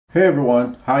Hey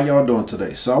everyone, how y'all doing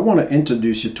today? So I want to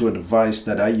introduce you to a device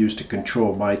that I use to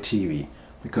control my TV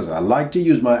because I like to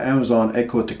use my Amazon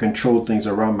Echo to control things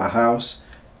around my house,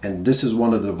 and this is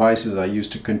one of the devices I use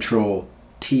to control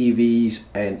TVs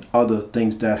and other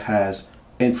things that has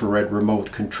infrared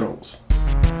remote controls.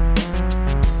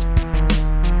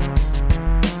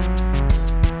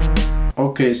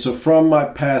 Okay, so from my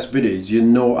past videos, you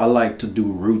know I like to do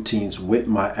routines with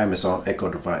my Amazon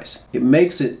Echo device. It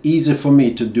makes it easy for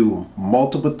me to do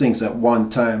multiple things at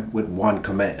one time with one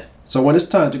command. So when it's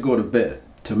time to go to bed,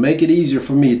 to make it easier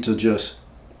for me to just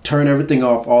turn everything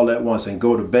off all at once and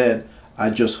go to bed,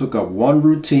 I just hook up one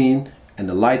routine and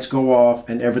the lights go off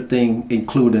and everything,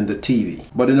 including the TV.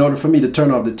 But in order for me to turn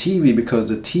off the TV, because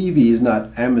the TV is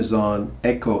not Amazon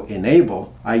Echo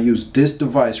enabled, I use this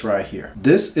device right here.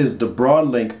 This is the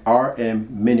Broadlink RM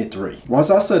Mini3.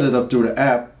 Once I set it up through the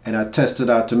app and I test it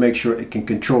out to make sure it can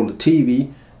control the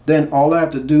TV, then all I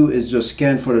have to do is just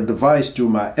scan for the device through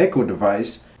my Echo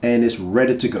device and it's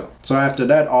ready to go. So after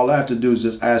that, all I have to do is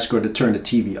just ask her to turn the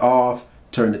TV off,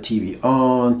 turn the TV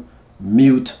on,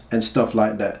 mute, and stuff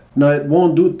like that. Now it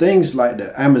won't do things like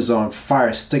the Amazon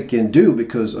Fire Stick can do,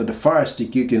 because of the Fire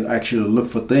Stick you can actually look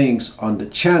for things on the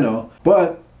channel,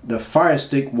 but the Fire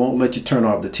Stick won't let you turn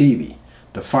off the TV.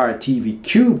 The Fire TV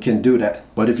Cube can do that.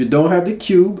 But if you don't have the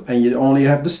cube and you only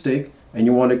have the stick and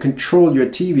you want to control your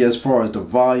TV as far as the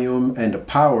volume and the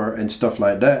power and stuff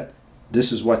like that,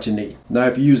 this is what you need. Now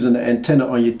if you're using the antenna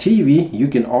on your TV, you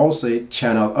can also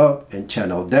channel up and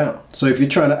channel down. So if you're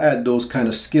trying to add those kind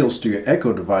of skills to your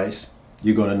Echo device,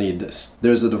 you're going to need this.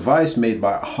 There's a device made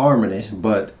by Harmony,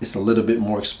 but it's a little bit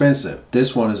more expensive.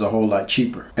 This one is a whole lot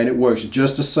cheaper and it works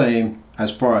just the same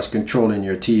as far as controlling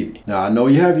your TV. Now I know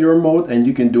you have your remote and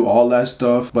you can do all that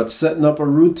stuff, but setting up a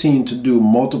routine to do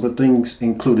multiple things,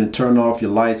 including turn off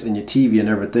your lights and your TV and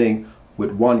everything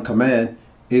with one command,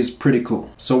 is pretty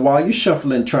cool. So while you're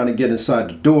shuffling trying to get inside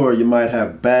the door, you might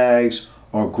have bags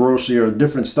or grocery or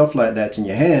different stuff like that in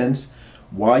your hands.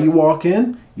 While you walk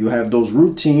in, you have those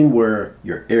routine where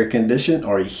your air condition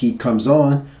or your heat comes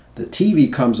on, the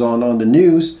TV comes on the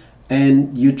news,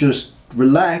 and you just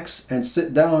relax and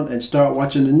sit down and start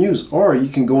watching the news. Or you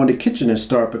can go in the kitchen and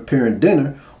start preparing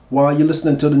dinner while you're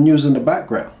listening to the news in the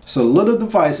background. So little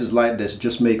devices like this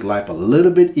just make life a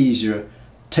little bit easier,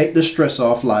 take the stress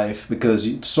off life, because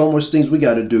so much things we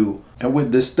got to do. And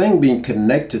with this thing being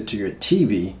connected to your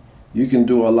TV, you can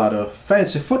do a lot of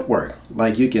fancy footwork.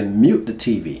 Like you can mute the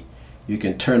TV, you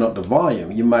can turn up the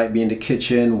volume. You might be in the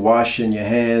kitchen washing your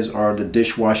hands, or the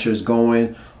dishwasher is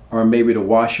going, or maybe the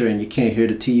washer, and you can't hear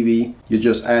the TV. You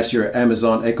just ask your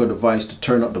Amazon Echo device to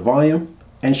turn up the volume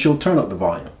and she'll turn up the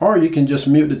volume. Or you can just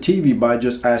mute the TV by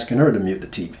just asking her to mute the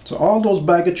TV. So all those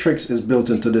bag of tricks is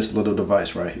built into this little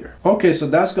device right here. Okay, so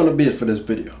that's going to be it for this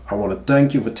video. I want to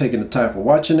thank you for taking the time for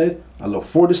watching it. I look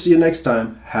forward to see you next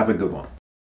time. Have a good one.